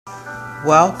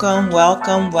Welcome,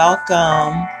 welcome,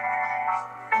 welcome.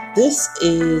 This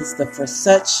is the For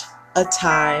Such a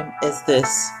Time as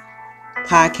This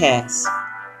podcast.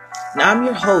 Now I'm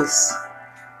your host,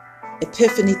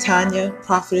 Epiphany Tanya,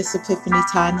 Prophetess Epiphany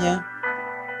Tanya,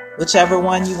 whichever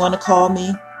one you want to call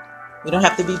me. We don't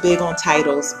have to be big on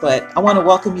titles, but I want to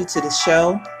welcome you to the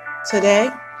show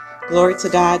today. Glory to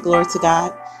God, glory to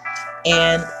God.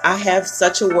 And I have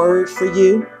such a word for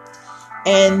you.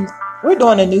 And we're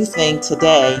doing a new thing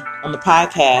today on the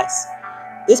podcast.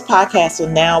 This podcast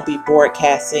will now be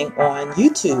broadcasting on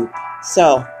YouTube.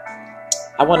 So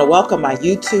I want to welcome my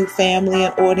YouTube family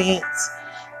and audience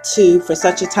to For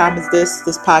Such a Time as This.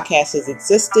 This podcast has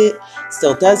existed,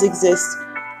 still does exist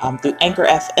through Anchor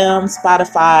FM,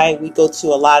 Spotify. We go to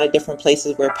a lot of different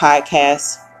places where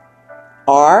podcasts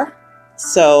are.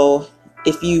 So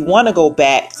if you want to go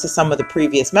back to some of the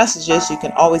previous messages, you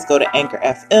can always go to Anchor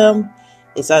FM.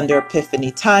 It's under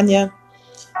Epiphany Tanya.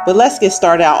 But let's get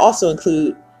started. I'll also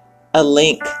include a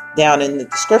link down in the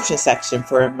description section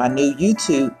for my new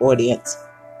YouTube audience.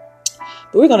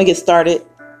 But we're going to get started.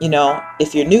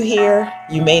 If you're new here,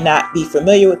 you may not be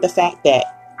familiar with the fact that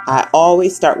I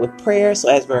always start with prayer. So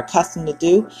as we're accustomed to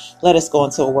do, let us go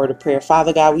into a word of prayer.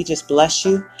 Father God, we just bless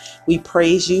you. We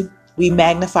praise you. We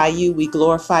magnify you. We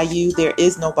glorify you. There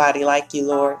is nobody like you,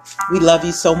 Lord. We love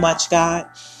you so much, God.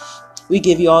 We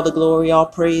give you all the glory, all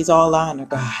praise, all honor,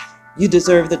 God. You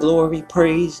deserve the glory,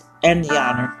 praise, and the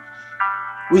honor.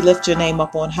 We lift your name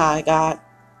up on high, God.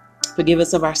 Forgive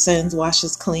us of our sins. Wash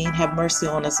us clean. Have mercy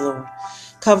on us, Lord.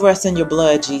 Cover us in your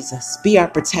blood, Jesus. Be our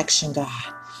protection,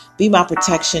 God. Be my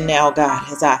protection now,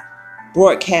 God, as I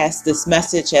broadcast this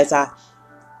message, as I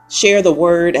share the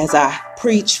word, as I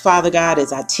preach, Father God,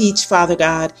 as I teach, Father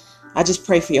God. I just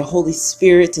pray for your Holy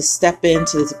Spirit to step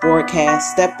into this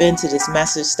broadcast, step into this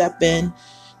message, step in,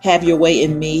 have your way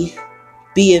in me,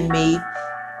 be in me.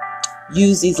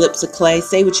 Use these lips of clay.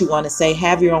 Say what you want to say.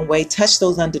 Have your own way. Touch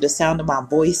those under the sound of my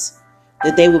voice,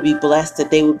 that they will be blessed, that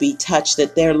they will be touched,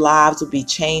 that their lives will be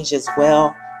changed as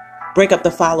well. Break up the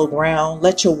fallow ground.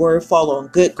 Let your word fall on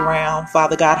good ground.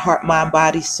 Father God, heart, mind,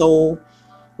 body, soul.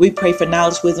 We pray for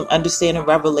knowledge, wisdom, understanding,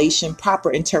 revelation,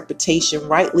 proper interpretation,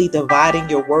 rightly dividing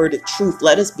your word of truth.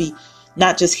 Let us be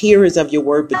not just hearers of your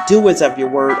word, but doers of your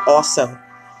word also.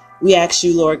 We ask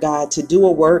you, Lord God, to do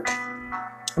a work.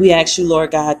 We ask you, Lord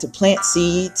God, to plant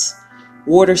seeds,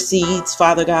 water seeds,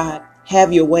 Father God.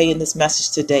 Have your way in this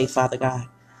message today, Father God.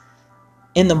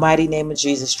 In the mighty name of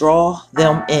Jesus, draw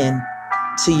them in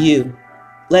to you.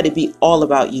 Let it be all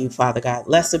about you, Father God.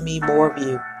 Less of me, more of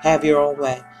you. Have your own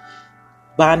way.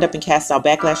 Bind up and cast out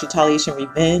backlash, retaliation,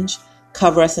 revenge.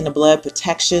 Cover us in the blood,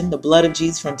 protection, the blood of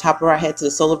Jesus from the top of our head to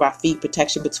the sole of our feet,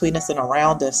 protection between us and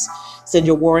around us. Send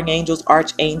your warring angels,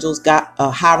 archangels,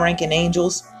 high-ranking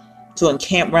angels to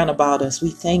encamp round about us. We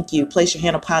thank you. Place your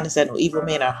hand upon us that no evil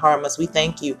may not harm us. We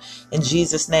thank you. In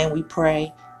Jesus' name we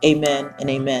pray. Amen and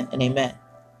amen and amen.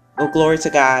 Well, glory to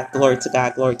God, glory to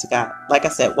God, glory to God. Like I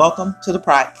said, welcome to the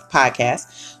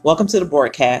podcast. Welcome to the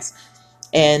broadcast.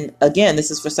 And again, this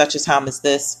is for such a time as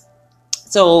this.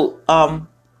 So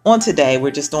on today, we're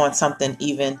just doing something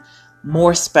even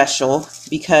more special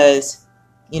because,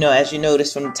 as you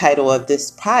notice from the title of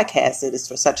this podcast, it is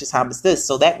for such a time as this.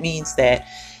 So that means that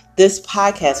this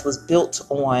podcast was built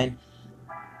on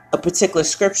a particular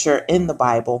scripture in the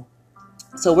Bible.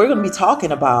 So we're going to be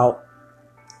talking about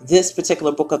this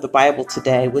particular book of the Bible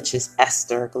today, which is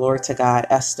Esther. Glory to God,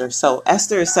 Esther. So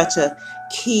Esther is such a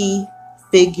key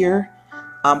figure.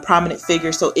 Prominent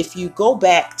figure. So if you go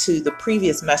back to the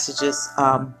previous messages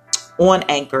on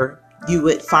Anchor, you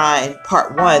would find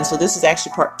part 1. So this is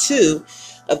actually part 2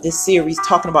 of this series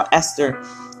talking about Esther.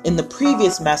 In the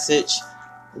previous message,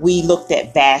 we looked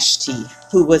at Vashti,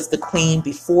 who was the queen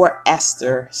before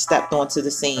Esther stepped onto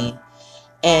the scene.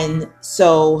 And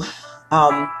so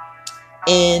I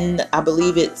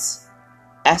believe it's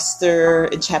Esther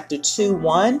in chapter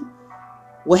 2:1,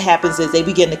 what happens is they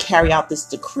begin to carry out this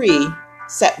decree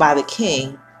set by the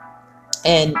king,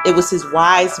 and it was his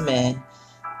wise men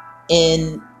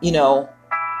who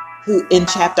in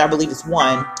chapter, I believe it's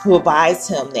 1, who advised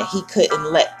him that he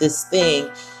couldn't let this thing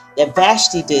that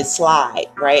Vashti did slide,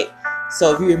 right?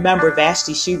 So if you remember,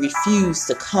 Vashti, she refused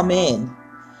to come in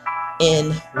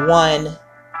 1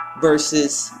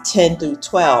 verses 10 through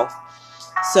 12.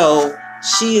 So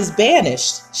she is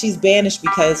banished. She's banished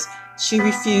because she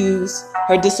refused.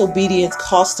 Her disobedience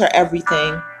cost her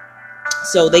everything.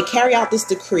 So they carry out this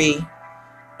decree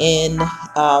in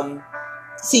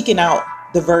seeking out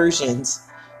the virgins,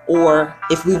 or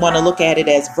if we want to look at it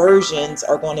as virgins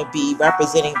are going to be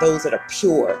representing those that are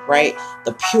pure, right?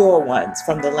 The pure ones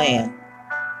from the land.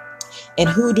 And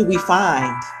who do we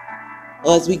find?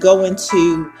 Well, as we go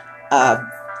into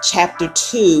chapter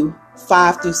 2,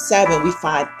 5 through 7, we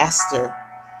find Esther,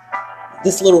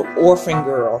 this little orphan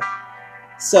girl.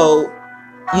 So,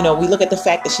 we look at the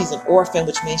fact that she's an orphan,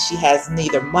 which means she has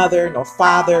neither mother nor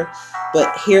father.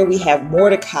 But here we have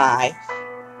Mordecai.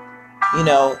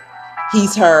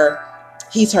 He's her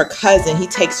cousin. He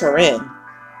takes her in,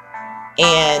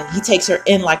 and he takes her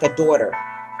in like a daughter.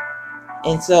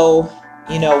 And so,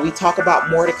 we talk about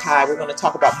Mordecai. We're going to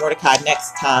talk about Mordecai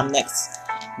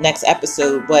next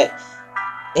episode. But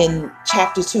in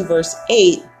chapter 2, verse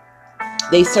 8,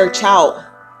 they search out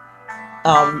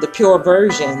the pure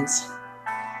virgins,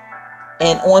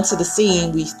 and onto the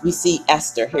scene we see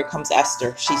Esther. Here comes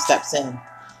Esther. She steps in.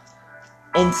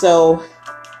 And so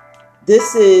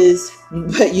this is,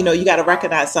 but you got to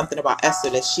recognize something about Esther,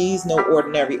 that she's no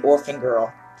ordinary orphan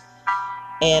girl.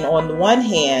 And on the one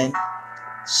hand,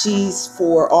 she's,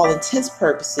 for all intents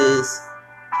purposes,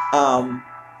 I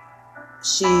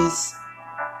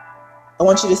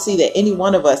want you to see that any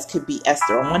one of us could be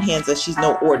Esther. On one hand, she's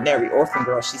no ordinary orphan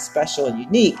girl. She's special and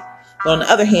unique. But on the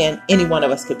other hand, any one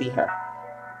of us could be her.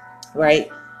 Right?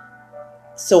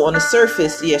 So on the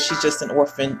surface, she's just an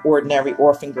ordinary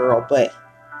orphan girl. But,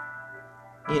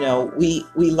 we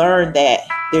learn that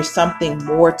there's something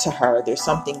more to her. There's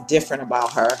something different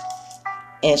about her.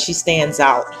 And she stands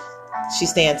out. She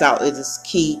stands out as this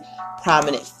key,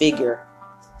 prominent figure.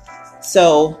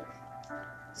 So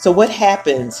what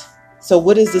happens? So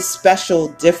what is the special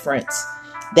difference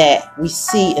that we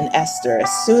see in Esther?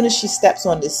 As soon as she steps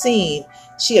on the scene,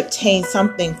 she obtains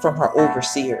something from her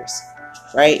overseers,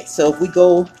 right? So if we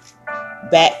go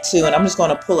back to, and I'm just going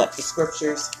to pull up the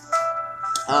scriptures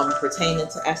pertaining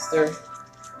to Esther.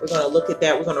 We're going to look at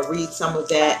that. We're going to read some of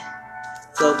that.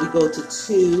 So if we go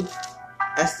to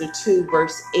Esther 2,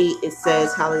 verse 8, it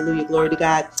says, hallelujah, glory to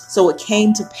God. So it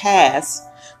came to pass,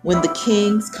 when the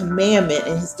king's commandment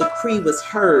and his decree was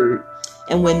heard,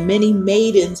 and when many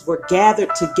maidens were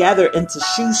gathered together into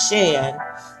Shushan,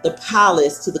 the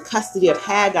palace, to the custody of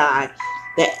Haggai,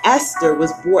 that Esther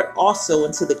was brought also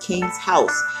into the king's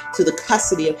house, to the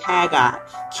custody of Haggai,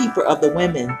 keeper of the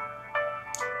women.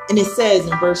 And it says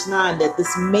in verse 9 that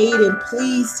this maiden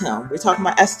pleased him. We're talking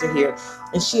about Esther here.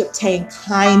 And she obtained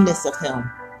kindness of him.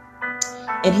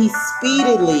 And he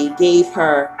speedily gave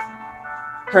her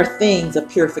things of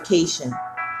purification,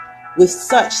 with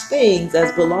such things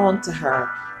as belonged to her,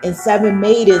 and 7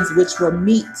 maidens which were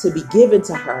meet to be given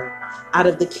to her out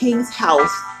of the king's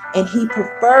house. And he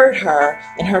preferred her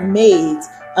and her maids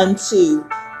unto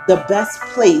the best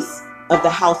place of the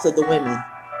house of the women.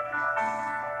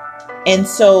 And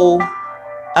so,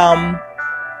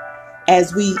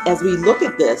 as we look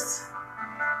at this,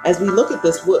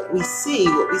 what we see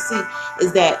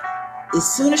is that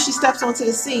as soon as she steps onto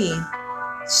the scene,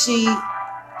 she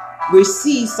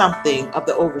receives something of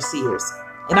the overseers.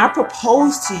 And I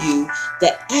propose to you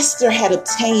that Esther had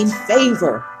obtained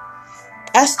favor.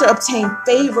 Esther obtained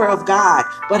favor of God.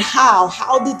 But how?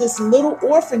 How did this little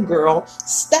orphan girl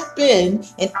step in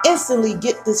and instantly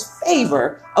get this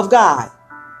favor of God?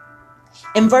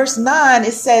 In verse 9,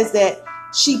 it says that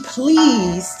she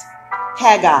pleased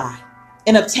Haggai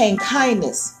and obtained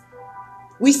kindness.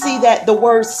 We see that the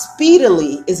word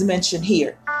speedily is mentioned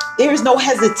here. There is no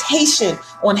hesitation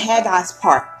on Haggai's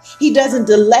part. He doesn't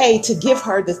delay to give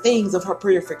her the things of her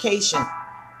purification.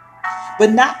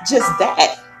 But not just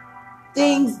that,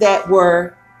 things that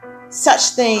were such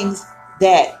things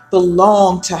that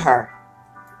belong to her.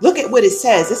 Look at what it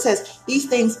says. It says these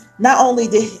things, not only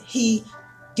did he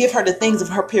give her the things of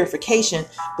her purification,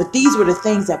 but these were the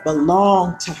things that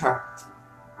belonged to her.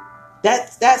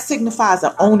 That signifies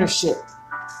an ownership.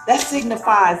 That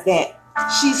signifies that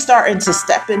she's starting to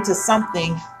step into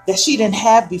something that she didn't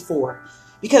have before.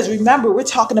 Because remember, we're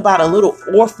talking about a little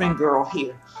orphan girl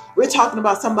here. We're talking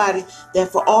about somebody that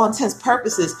for all intents and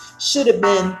purposes should have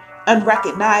been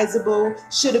unrecognizable,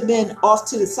 should have been off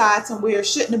to the side somewhere,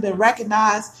 shouldn't have been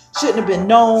recognized, shouldn't have been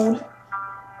known.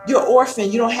 You're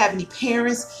orphan. You don't have any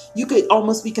parents. You could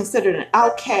almost be considered an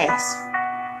outcast.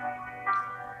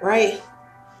 Right?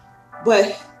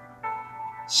 But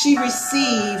she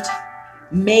received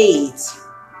maids.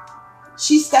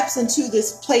 She steps into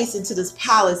this place, into this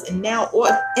palace, and now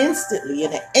instantly,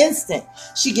 in an instant,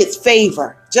 she gets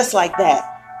favor, just like that.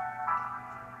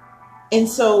 And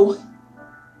so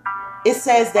it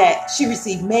says that she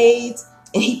received maids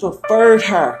and he preferred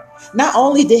her. Not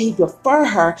only did he prefer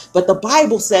her, but the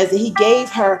Bible says that he gave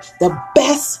her the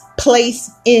best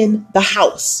place in the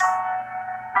house.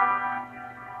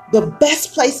 The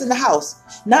best place in the house.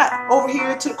 Not over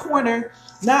here to the corner.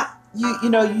 Not, you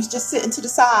just sitting to the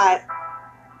side.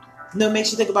 It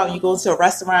makes you think about when you go into a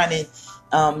restaurant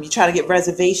and you try to get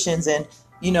reservations, and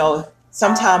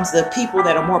sometimes the people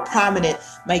that are more prominent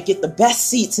might get the best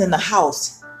seats in the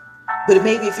house. But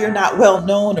maybe if you're not well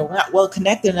known or not well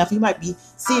connected enough, you might be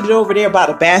seated over there by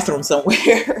the bathroom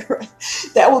somewhere.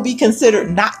 That would be considered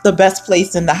not the best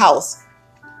place in the house.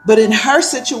 But in her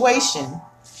situation,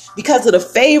 because of the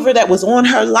favor that was on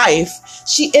her life,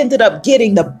 she ended up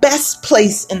getting the best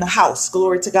place in the house.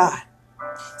 Glory to God.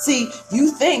 See, you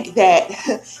think that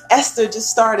Esther just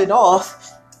started off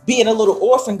being a little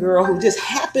orphan girl who just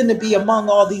happened to be among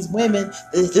all these women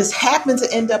that just happened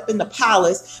to end up in the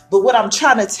palace. But what I'm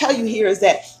trying to tell you here is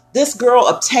that this girl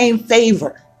obtained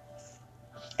favor.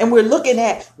 And we're looking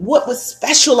at what was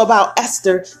special about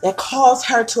Esther that caused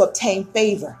her to obtain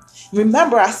favor.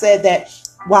 Remember, I said that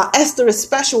while Esther is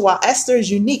special, while Esther is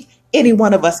unique, any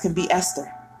one of us can be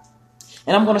Esther.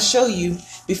 And I'm going to show you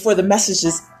before the message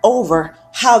is over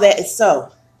how that is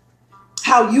so.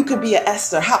 How you can be an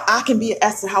Esther, how I can be an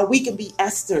Esther, how we can be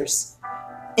Esthers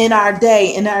in our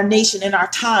day, in our nation, in our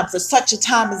time, for such a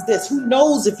time as this. Who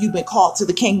knows if you've been called to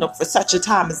the kingdom for such a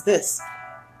time as this?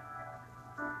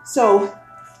 So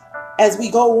as we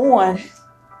go on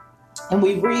and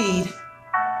we read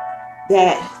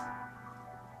that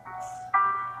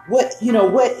what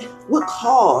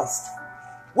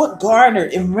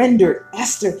garnered and rendered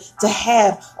Esther to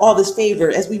have all this favor.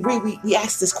 As we read, we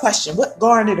ask this question: what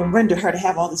garnered and rendered her to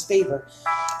have all this favor?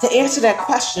 To answer that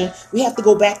question, we have to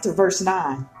go back to verse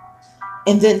 9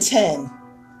 and then 10.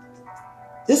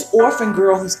 This orphan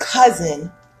girl whose cousin,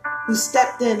 who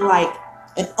stepped in like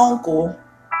an uncle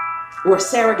or a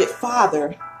surrogate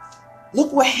father,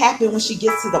 look what happened when she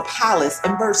gets to the palace.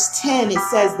 In verse 10, it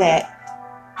says that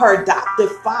her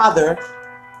adoptive father,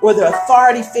 or the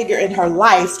authority figure in her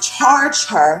life, charged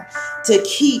her to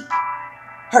keep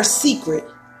her secret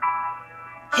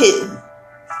hidden.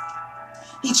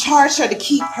 He charged her to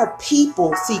keep her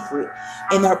people secret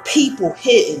and her people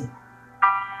hidden.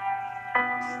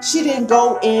 She didn't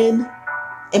go in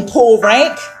and pull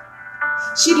rank.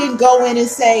 She didn't go in and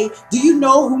say, do you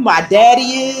know who my daddy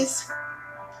is?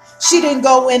 She didn't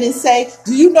go in and say,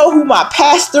 do you know who my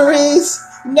pastor is?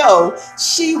 No,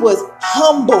 she was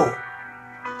humble.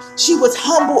 She was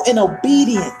humble and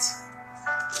obedient.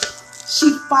 She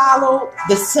followed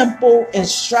the simple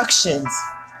instructions,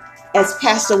 as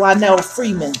Pastor Wynell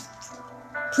Freeman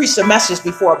preached a message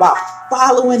before about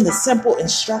following the simple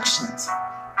instructions.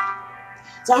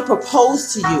 So I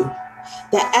propose to you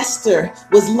that Esther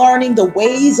was learning the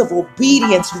ways of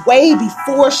obedience way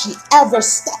before she ever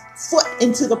stepped foot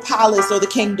into the palace or the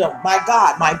kingdom. My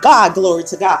God, glory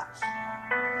to God.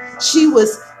 She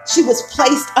was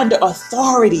placed under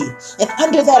authority, and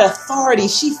under that authority,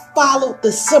 she followed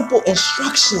the simple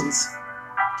instructions.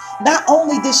 Not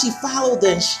only did she follow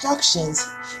the instructions,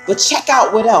 but check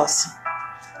out what else.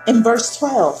 In verse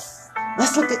 12,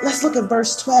 let's look at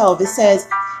verse 12. It says,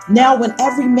 now when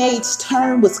every maid's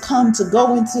turn was come to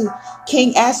go into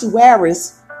King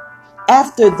Ahasuerus,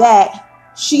 after that,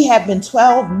 she had been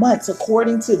 12 months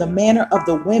according to the manner of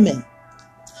the women.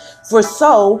 For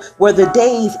so were the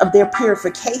days of their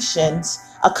purifications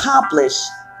accomplished.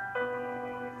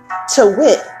 To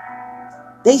wit,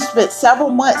 they spent several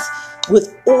months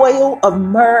with oil of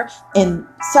myrrh and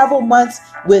several months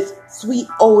with sweet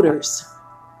odors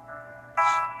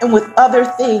and with other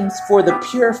things for the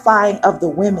purifying of the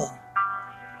women.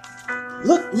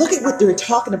 Look at what they're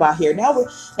talking about here. Now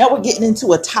we're getting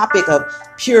into a topic of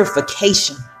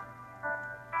purification.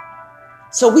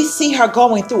 So we see her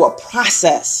going through a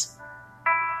process.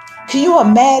 Can you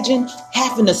imagine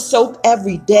having to soap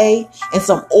every day in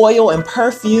some oil and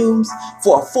perfumes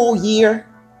for a full year?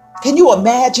 Can you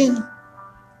imagine?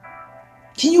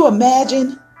 Can you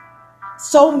imagine?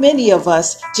 So many of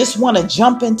us just want to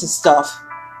jump into stuff,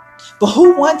 but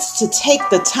who wants to take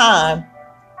the time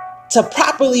to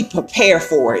properly prepare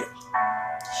for it?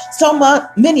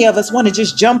 Many of us want to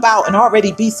just jump out and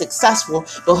already be successful,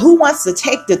 but who wants to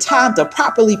take the time to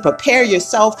properly prepare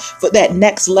yourself for that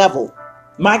next level?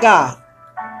 My God.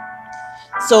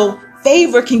 So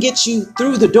favor can get you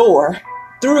through the door,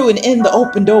 through and in the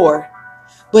open door,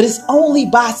 but it's only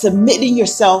by submitting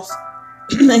yourself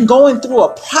and going through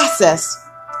a process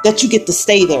that you get to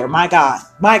stay there. My God,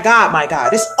 my God, my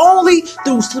God. It's only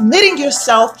through submitting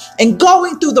yourself and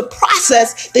going through the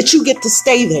process that you get to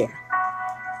stay there.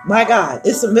 My God,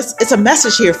 it's a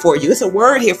message here for you. It's a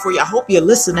word here for you. I hope you're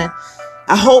listening.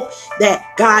 I hope that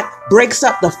God breaks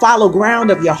up the fallow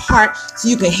ground of your heart so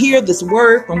you can hear this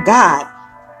word from God.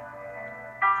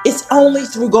 It's only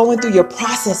through going through your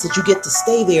process that you get to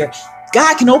stay there.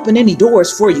 God can open any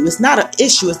doors for you. It's not an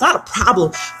issue. It's not a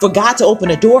problem for God to open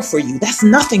a door for you. That's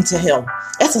nothing to him.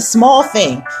 That's a small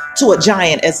thing to a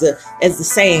giant, as the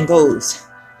saying goes.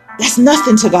 That's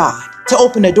nothing to God to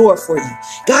open a door for you.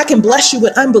 God can bless you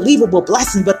with unbelievable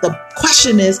blessings, but the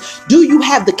question is, do you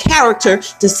have the character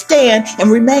to stand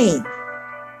and remain?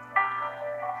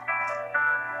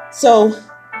 So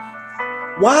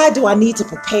why do I need to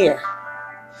prepare?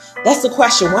 That's the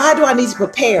question. Why do I need to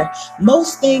prepare?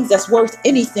 Most things that's worth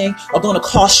anything are going to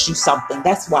cost you something.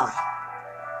 That's why.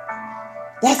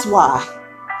 That's why.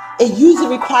 It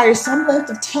usually requires some length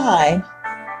of time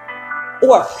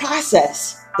or a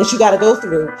process that you got to go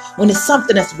through when it's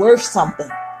something that's worth something.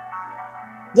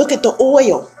 Look at the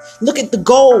oil. Look at the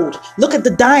gold. Look at the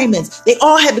diamonds. They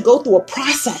all had to go through a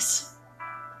process.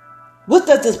 What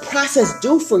does this process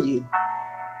do for you?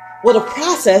 Well, the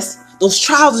process, those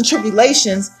trials and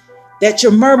tribulations that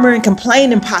you're murmuring,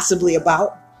 complaining possibly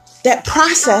about, that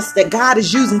process that God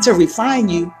is using to refine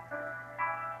you,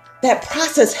 that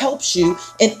process helps you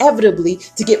inevitably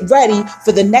to get ready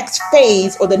for the next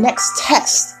phase or the next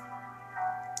test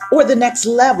or the next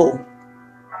level.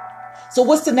 So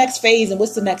what's the next phase and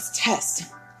what's the next test?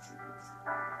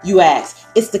 You ask.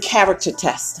 It's the character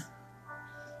test.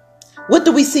 What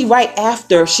do we see right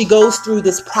after she goes through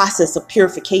this process of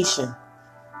purification?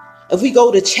 If we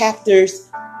go to chapter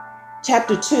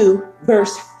 2,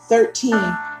 verse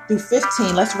 13 through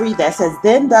 15, let's read that. It says,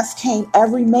 "Then thus came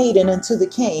every maiden unto the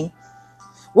king.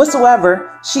 Whatsoever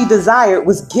she desired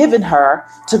was given her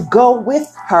to go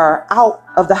with her out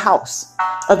of the house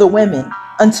of the women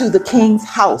unto the king's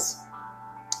house.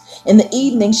 In the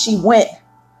evening she went,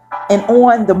 and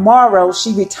on the morrow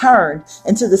she returned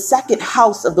into the second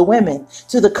house of the women,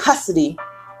 to the custody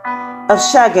of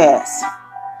Shagaz,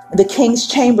 the king's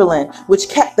chamberlain, which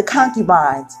kept the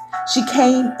concubines. She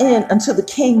came in unto the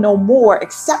king no more,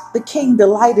 except the king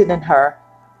delighted in her,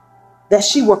 that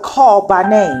she were called by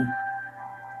name.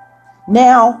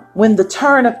 Now, when the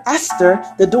turn of Esther,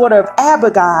 the daughter of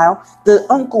Abigail, the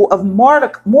uncle of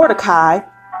Mordecai,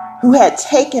 who had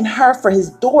taken her for his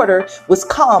daughter, was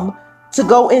come to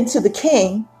go into the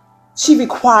king, she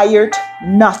required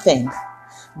nothing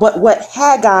but what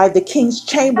Haggai, the king's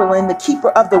chamberlain, the keeper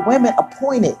of the women,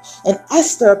 appointed. And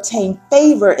Esther obtained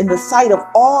favor in the sight of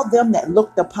all them that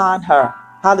looked upon her."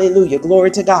 Hallelujah. Glory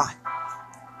to God.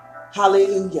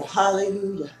 Hallelujah.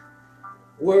 Hallelujah.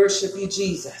 Worship you,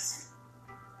 Jesus.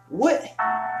 What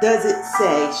does it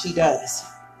say she does?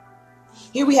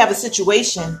 Here we have a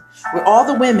situation where all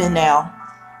the women now,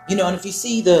 and if you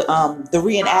see the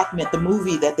reenactment, the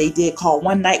movie that they did called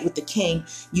One Night with the King,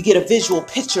 you get a visual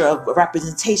picture of a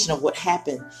representation of what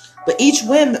happened. But each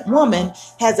woman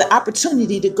has an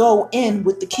opportunity to go in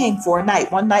with the king for a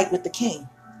night, one night with the king.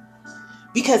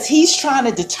 Because he's trying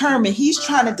to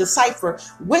decipher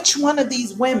which one of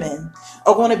these women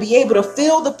are going to be able to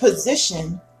fill the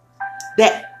position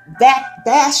that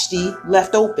Vashti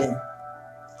left open.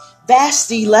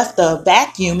 Vashti left a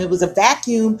vacuum. It was a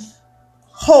vacuum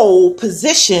hole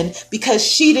position because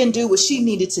she didn't do what she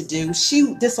needed to do.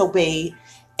 She disobeyed.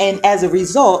 And as a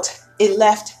result, it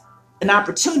left an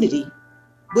opportunity,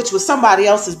 which was somebody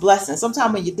else's blessing.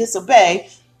 Sometimes when you disobey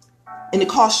and it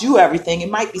costs you everything,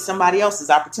 it might be somebody else's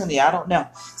opportunity. I don't know.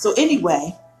 So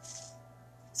anyway,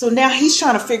 so now he's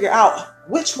trying to figure out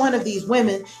which one of these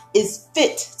women is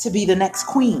fit to be the next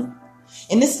queen.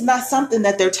 And this is not something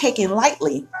that they're taking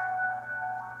lightly.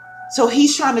 So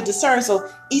he's trying to discern. So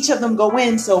each of them go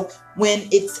in. So when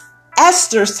it's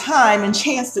Esther's time and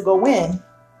chance to go in,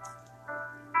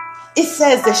 it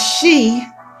says that she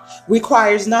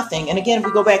requires nothing. And again, if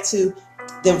we go back to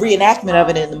the reenactment of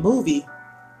it in the movie,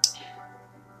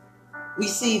 we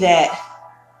see that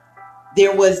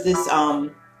there was this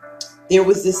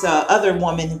other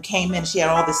woman who came in. She had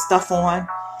all this stuff on,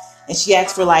 and she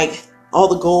asked for like all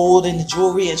the gold and the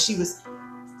jewelry, and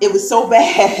it was so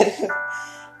bad.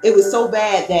 It was so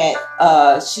bad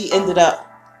that she ended up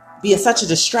being such a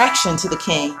distraction to the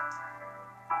king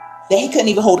that he couldn't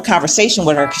even hold a conversation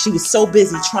with her because she was so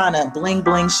busy trying to bling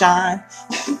bling shine.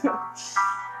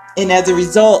 And as a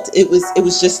result, it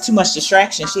was just too much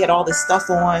distraction. She had all this stuff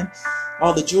on,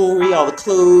 all the jewelry, all the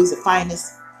clothes, the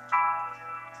finest.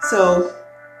 So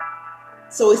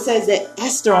it says that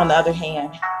Esther, on the other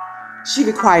hand, she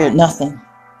required nothing,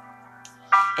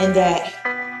 and that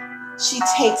she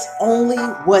takes only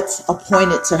what's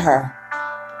appointed to her.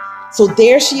 So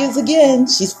there she is again.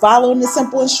 She's following the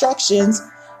simple instructions.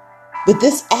 But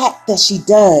this act that she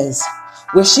does,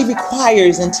 where she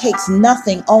requires and takes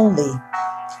nothing only,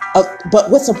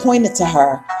 but what's appointed to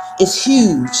her, is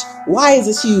huge. Why is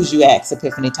this huge, you ask,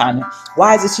 Epiphany Tanya?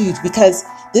 Why is this huge? Because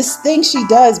This thing she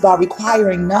does by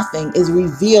requiring nothing is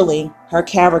revealing her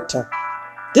character.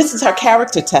 This is her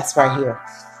character test right here.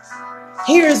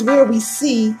 Here is where we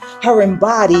see her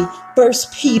embody 1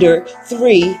 Peter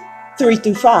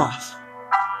 3:3-5,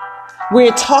 where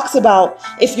it talks about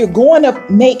if you're going to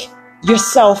make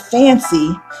yourself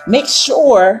fancy, make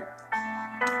sure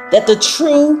that the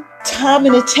true time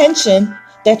and attention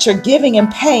that you're giving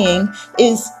and paying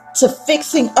is to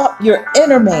fixing up your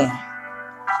inner man,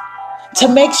 to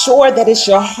make sure that it's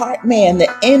your heart man, the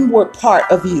inward part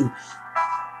of you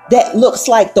that looks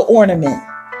like the ornament,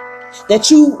 that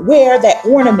you wear that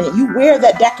ornament, you wear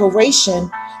that decoration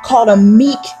called a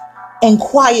meek and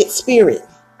quiet spirit,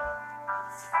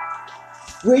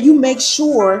 where you make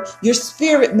sure your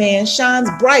spirit man shines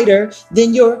brighter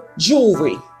than your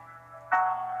jewelry,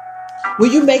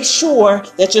 where you make sure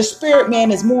that your spirit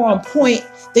man is more on point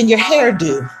than your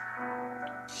hairdo,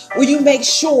 where you make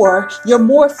sure you're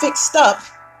more fixed up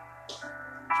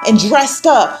and dressed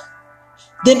up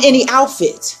than any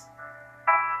outfit.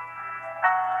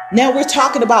 Now we're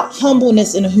talking about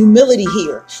humbleness and humility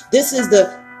here. This is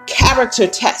the character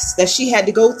test that she had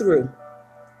to go through,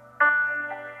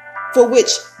 for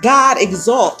which God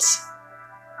exalts,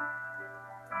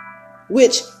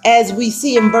 which, as we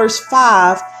see in verse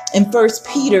 5 in 1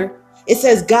 Peter, it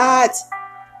says God's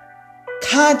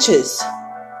conscious.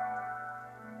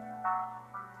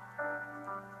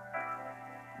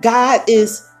 God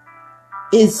it's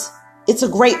a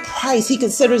great price. He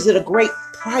considers it a great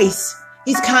price.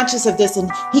 He's conscious of this,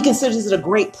 and he considers it a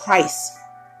great price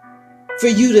for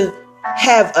you to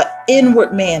have an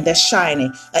inward man that's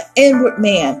shining, an inward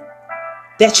man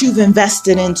that you've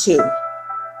invested into.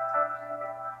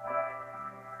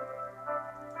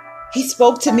 He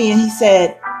spoke to me and he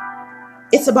said,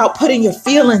 it's about putting your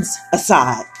feelings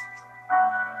aside.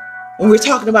 When we're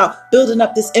talking about building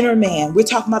up this inner man, we're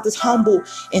talking about this humble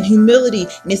and humility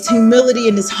and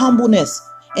this humbleness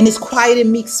and this quiet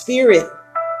and meek spirit.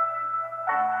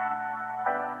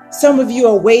 Some of you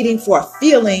are waiting for a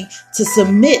feeling to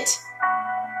submit,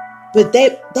 but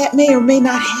that may or may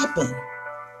not happen.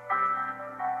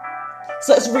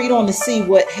 So let's read on to see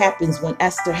what happens when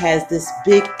Esther has this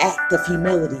big act of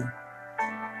humility.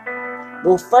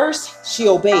 Well, first she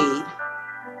obeyed.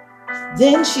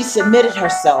 Then she submitted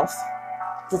herself.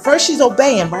 For first she's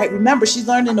obeying, right? Remember, she's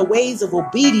learning the ways of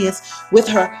obedience with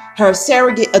her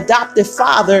surrogate adoptive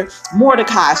father,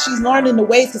 Mordecai. She's learning the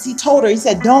ways because he told her, he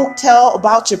said, don't tell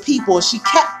about your people. She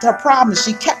kept her promise.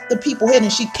 She kept the people hidden.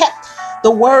 She kept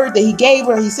the word that he gave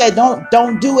her. He said,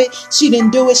 don't do it. She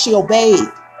didn't do it. She obeyed.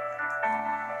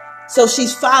 So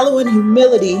she's following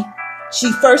humility. She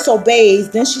first obeys,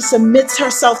 then she submits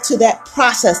herself to that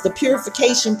process, the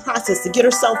purification process, to get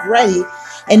herself ready.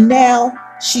 And now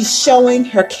she's showing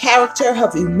her character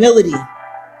of humility.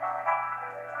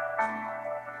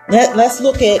 Let's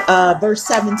look at verse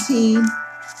 17,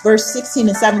 verse 16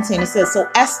 and 17. It says, so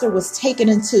Esther was taken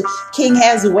into King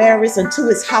Ahasuerus into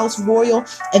his house royal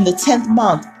in the 10th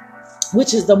month,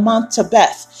 which is the month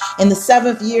Tebeth, in the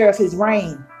 7th year of his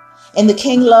reign. And the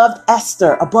king loved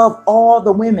Esther above all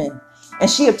the women, and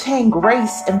she obtained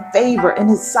grace and favor in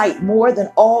his sight more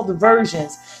than all the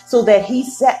virgins, so that he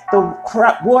set the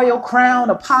royal crown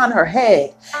upon her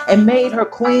head and made her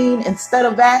queen instead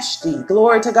of Vashti.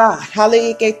 Glory to God.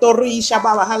 Hallelujah.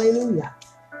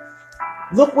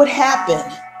 Look what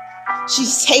happened.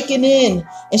 She's taken in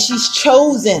and she's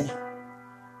chosen.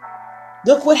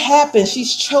 Look what happened.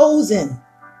 She's chosen.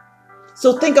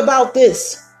 So think about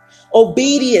this.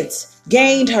 Obedience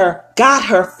got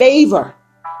her favor.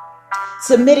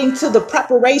 Submitting to the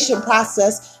preparation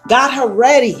process got her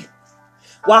ready,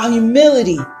 while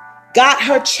humility got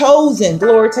her chosen.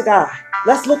 Glory to God.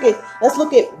 Let's look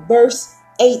at verse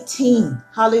 18.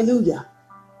 Hallelujah.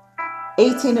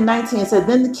 18 and 19. It said,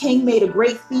 then the king made a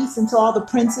great feast unto all the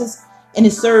princes and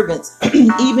his servants,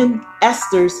 even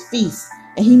Esther's feast.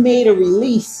 And he made a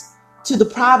release to the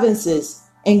provinces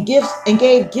and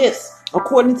gave gifts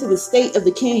according to the state of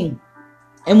the king.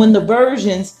 And when the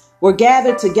virgins were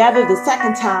gathered together the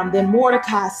second time, then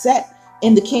Mordecai sat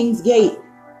in the king's gate.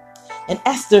 And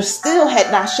Esther still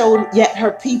had not showed yet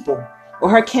her people or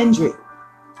her kindred,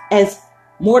 as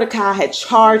Mordecai had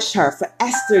charged her. For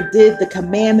Esther did the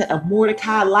commandment of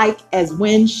Mordecai like as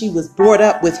when she was brought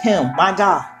up with him. My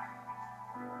God.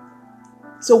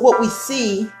 So what we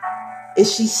see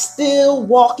is she's still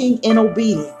walking in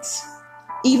obedience,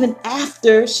 even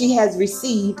after she has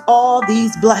received all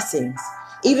these blessings.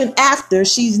 Even after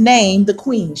she's named the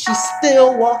queen, she's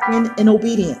still walking in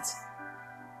obedience.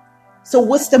 So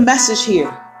what's the message here?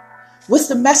 What's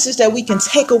the message that we can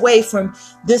take away from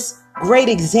this great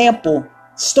example?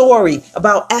 story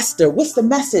about Esther. What's the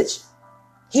message?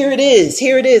 Here it is.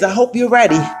 Here it is. I hope you're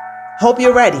ready. Hope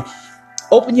you're ready.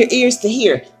 Open your ears to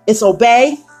hear. It's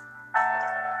obey.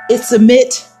 It's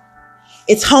submit.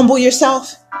 It's humble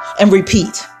yourself and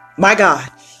repeat. My God.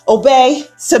 Obey,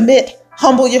 submit,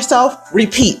 humble yourself,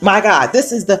 repeat. My God.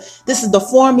 This is the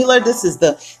formula. This is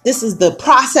the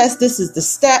process. This is the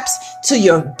steps to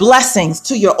your blessings,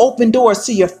 to your open doors,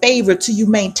 to your favor, to you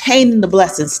maintaining the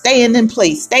blessings, staying in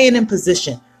place, staying in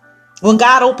position. When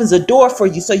God opens a door for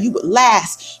you, so you would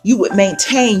last, you would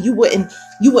maintain, you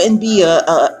wouldn't be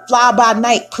a fly by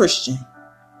night Christian.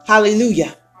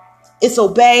 Hallelujah. It's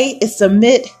obey, it's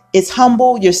submit, it's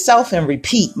humble yourself and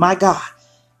repeat. My God.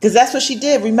 Because that's what she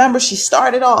did. Remember, she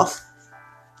started off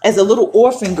as a little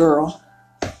orphan girl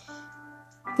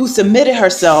who submitted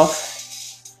herself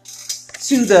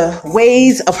to the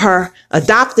ways of her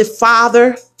adoptive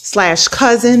father /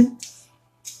 cousin.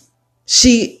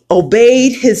 She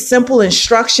obeyed his simple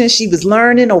instructions. She was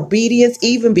learning obedience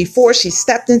even before she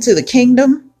stepped into the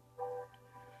kingdom.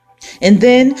 And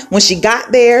then when she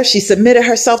got there, she submitted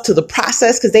herself to the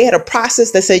process, because they had a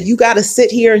process that said, you got to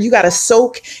sit here and you got to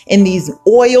soak in these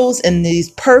oils and these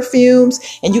perfumes,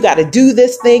 and you got to do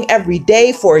this thing every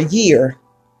day for a year.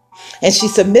 And she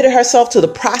submitted herself to the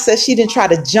process. She didn't try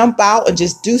to jump out and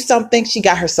just do something. She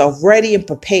got herself ready and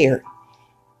prepared.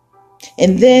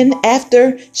 And then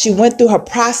after she went through her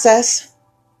process,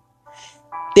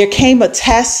 there came a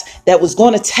test that was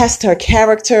going to test her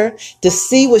character to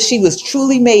see what she was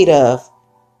truly made of.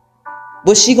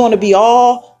 Was she going to be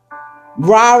all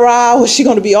rah-rah? Was she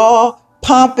going to be all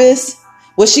pompous?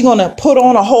 Was she going to put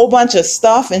on a whole bunch of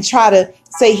stuff and try to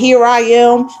say, here I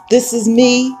am, this is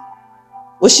me?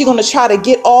 Was she going to try to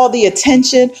get all the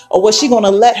attention, or was she going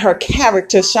to let her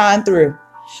character shine through?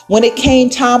 When it came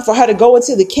time for her to go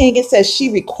into the king, it says she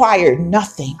required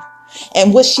nothing.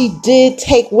 And what she did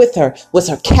take with her was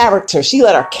her character. She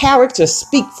let her character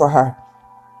speak for her.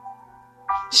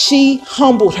 She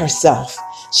humbled herself.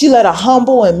 She let a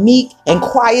humble and meek and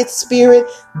quiet spirit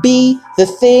be the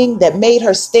thing that made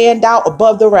her stand out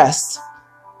above the rest.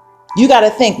 You got to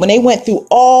think, when they went through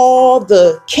all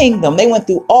the kingdom, they went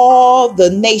through all the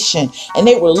nation, and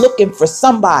they were looking for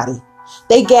somebody.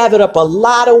 They gathered up a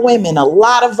lot of women, a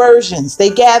lot of virgins. They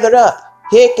gathered up.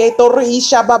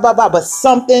 But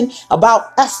something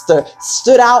about Esther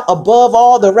stood out above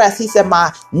all the rest. He said,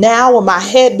 now will my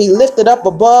head be lifted up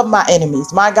above my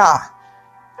enemies. My God,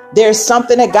 there's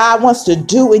something that God wants to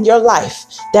do in your life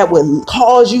that will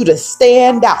cause you to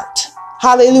stand out.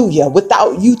 Hallelujah.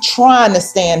 Without you trying to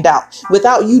stand out,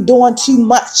 without you doing too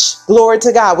much. Glory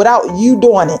to God. Without you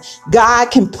doing it,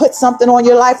 God can put something on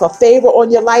your life, a favor on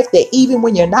your life, that even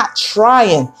when you're not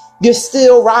trying, you're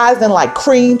still rising like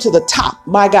cream to the top.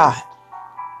 My God.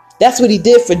 That's what he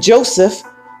did for Joseph.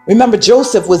 Remember,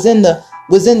 Joseph was in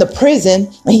the prison,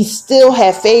 and he still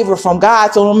had favor from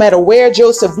God. So no matter where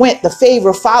Joseph went, the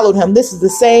favor followed him. This is the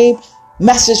same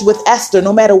message with Esther.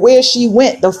 No matter where she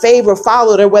went, the favor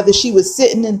followed her, whether she was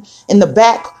sitting in the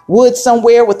backwoods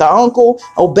somewhere with her uncle,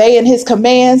 obeying his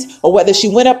commands, or whether she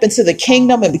went up into the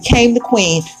kingdom and became the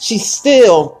queen, she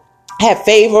still had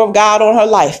favor of God on her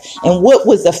life. And what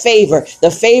was the favor? The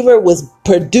favor was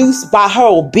produced by her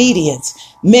obedience.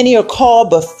 Many are called,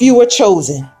 but few are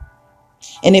chosen.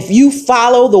 And if you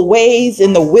follow the ways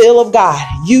and the will of God,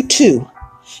 you too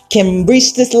can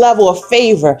reach this level of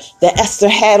favor that Esther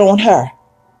had on her.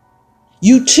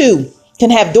 You too can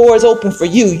have doors open for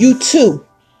you. You too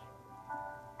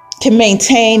can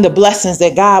maintain the blessings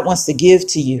that God wants to give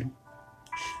to you.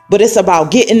 But it's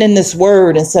about getting in this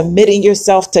word and submitting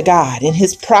yourself to God in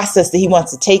his process that he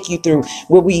wants to take you through,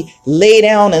 where we lay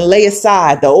down and lay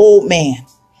aside the old man,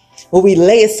 where we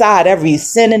lay aside every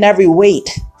sin and every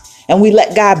weight, and we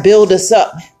let God build us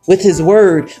up with his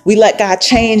word. We let God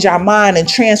change our mind and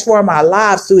transform our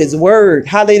lives through his word.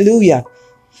 Hallelujah.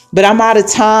 But I'm out of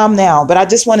time now. But I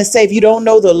just want to say, if you don't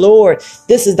know the Lord,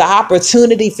 this is the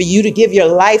opportunity for you to give your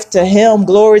life to him.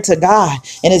 Glory to God.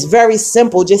 And it's very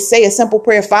simple. Just say a simple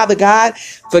prayer. Father God,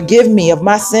 forgive me of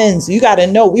my sins. You got to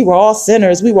know we were all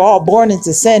sinners. We were all born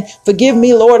into sin. Forgive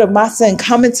me, Lord, of my sin.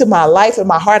 Come into my life and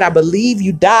my heart. I believe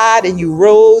you died and you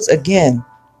rose again.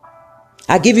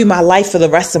 I give you my life for the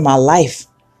rest of my life.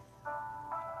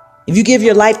 If you give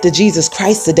your life to Jesus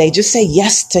Christ today, just say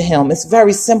yes to him. It's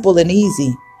very simple and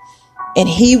easy. And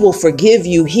he will forgive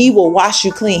you. He will wash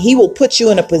you clean. He will put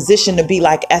you in a position to be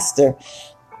like Esther,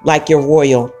 like your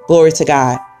royal. Glory to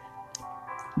God.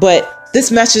 But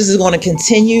this message is going to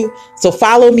continue. So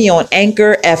follow me on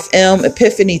Anchor FM,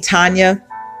 Epiphany Tanya,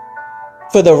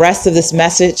 for the rest of this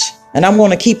message. And I'm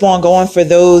going to keep on going for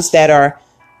those that are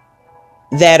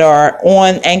that are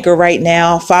on Anchor right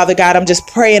now. Father God, I'm just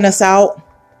praying us out.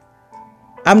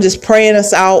 I'm just praying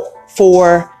us out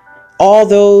for all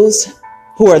those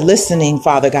who are listening,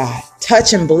 Father God.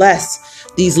 Touch and bless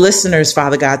these listeners,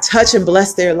 Father God. Touch and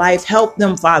bless their life. Help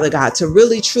them, Father God, to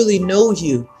really, truly know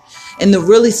you and to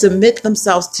really submit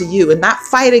themselves to you and not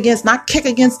fight against, not kick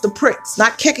against the pricks,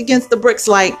 not kick against the bricks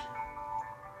like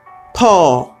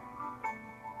Paul,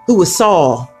 who was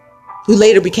Saul, who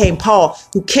later became Paul,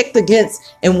 who kicked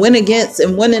against and went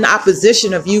in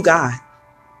opposition of you, God.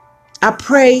 I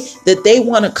pray that they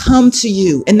want to come to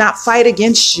you and not fight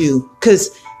against you,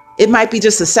 because it might be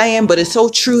just a saying, but it's so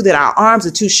true that our arms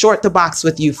are too short to box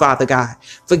with you, Father God.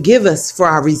 Forgive us for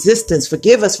our resistance.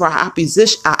 Forgive us for our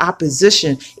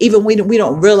opposition, even when we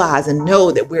don't realize and know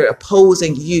that we're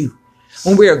opposing you.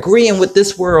 When we're agreeing with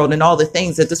this world and all the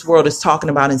things that this world is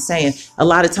talking about and saying, a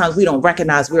lot of times we don't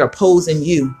recognize we're opposing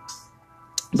you.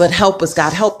 But help us,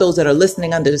 God. Help those that are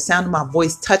listening under the sound of my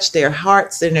voice. Touch their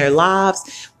hearts and their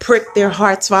lives. Prick their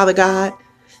hearts, Father God.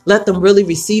 Let them really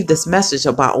receive this message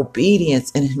about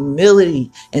obedience and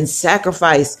humility and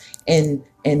sacrifice and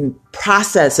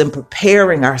process and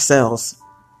preparing ourselves.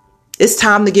 It's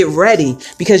time to get ready,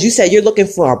 because you said you're looking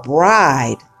for a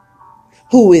bride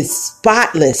who is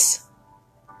spotless,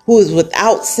 who is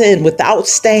without sin, without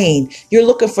stain. You're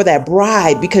looking for that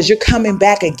bride because you're coming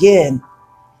back again.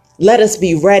 Let us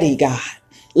be ready, God.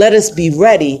 Let us be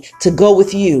ready to go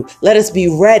with you. Let us be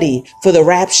ready for the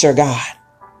rapture, God.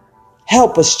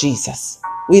 Help us, Jesus.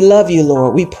 We love you,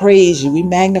 Lord. We praise you. We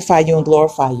magnify you and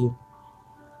glorify you.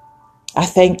 I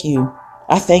thank you.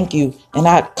 I thank you. And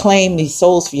I claim these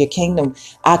souls for your kingdom.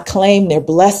 I claim their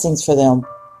blessings for them.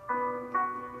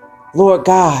 Lord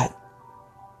God,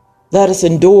 let us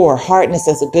endure hardness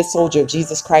as a good soldier of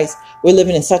Jesus Christ. We're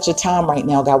living in such a time right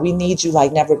now, God. We need you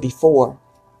like never before.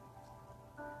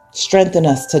 Strengthen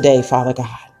us today, Father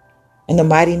God. In the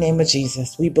mighty name of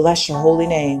Jesus, we bless your holy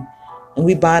name. And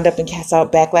we bind up and cast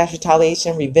out backlash,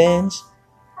 retaliation, revenge.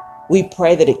 We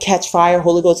pray that it catch fire,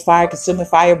 Holy Ghost fire, consuming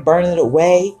fire, burn it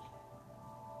away.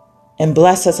 And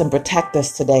bless us and protect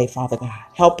us today, Father God.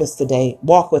 Help us today.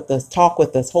 Walk with us, talk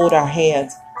with us, hold our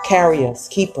hands, carry us,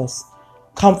 keep us,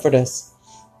 comfort us.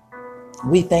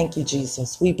 We thank you,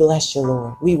 Jesus. We bless you,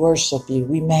 Lord. We worship you.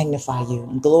 We magnify you.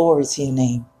 And glory to your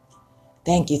name.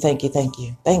 Thank you, thank you, thank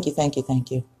you. Thank you, thank you, thank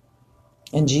you.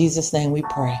 In Jesus' name we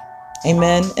pray.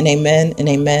 Amen and amen and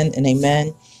amen and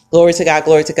amen. Glory to God,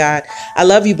 glory to God. I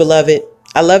love you, beloved.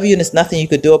 I love you, and there's nothing you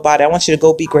could do about it. I want you to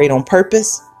go be great on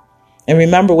purpose. And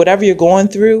remember, whatever you're going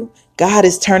through, God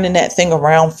is turning that thing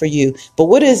around for you. But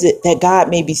what is it that God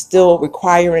may be still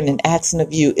requiring and asking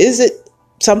of you? Is it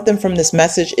something from this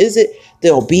message? Is it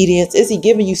the obedience? Is he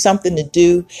giving you something to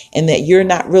do and that you're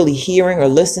not really hearing or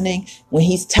listening when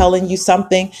he's telling you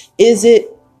something? Is it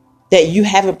that you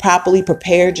haven't properly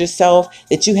prepared yourself,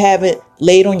 that you haven't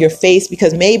laid on your face?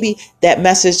 Because maybe that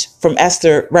message from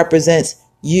Esther represents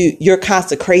your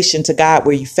consecration to God,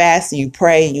 where you fast and you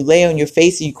pray and you lay on your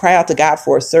face and you cry out to God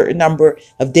for a certain number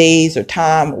of days or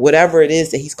time, whatever it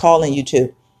is that he's calling you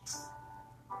to.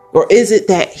 Or is it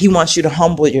that he wants you to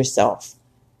humble yourself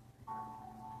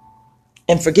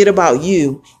and forget about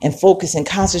you and focus and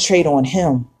concentrate on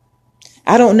him?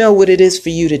 I don't know what it is for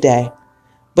you today,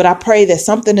 but I pray that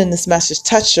something in this message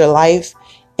touches your life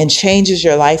and changes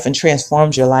your life and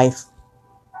transforms your life.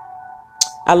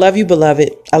 I love you, beloved.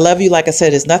 I love you. Like I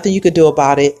said, there's nothing you could do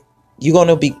about it. You're going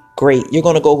to be great. You're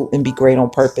going to go and be great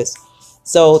on purpose.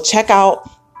 So check out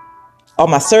all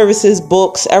my services,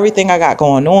 books, everything I got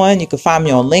going on. You can find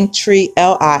me on Linktree,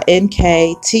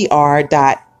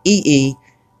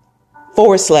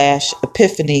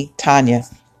 linktr.ee/Epiphany Tanya.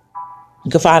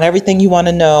 You can find everything you want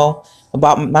to know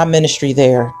about my ministry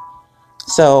there.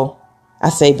 So I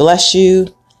say, bless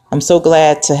you. I'm so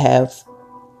glad to have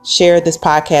shared this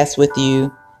podcast with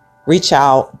you. Reach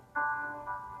out.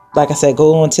 Like I said,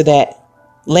 go on to that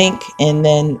link and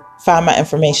then find my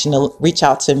information to reach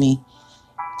out to me.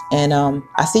 And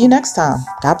I see you next time.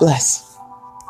 God bless.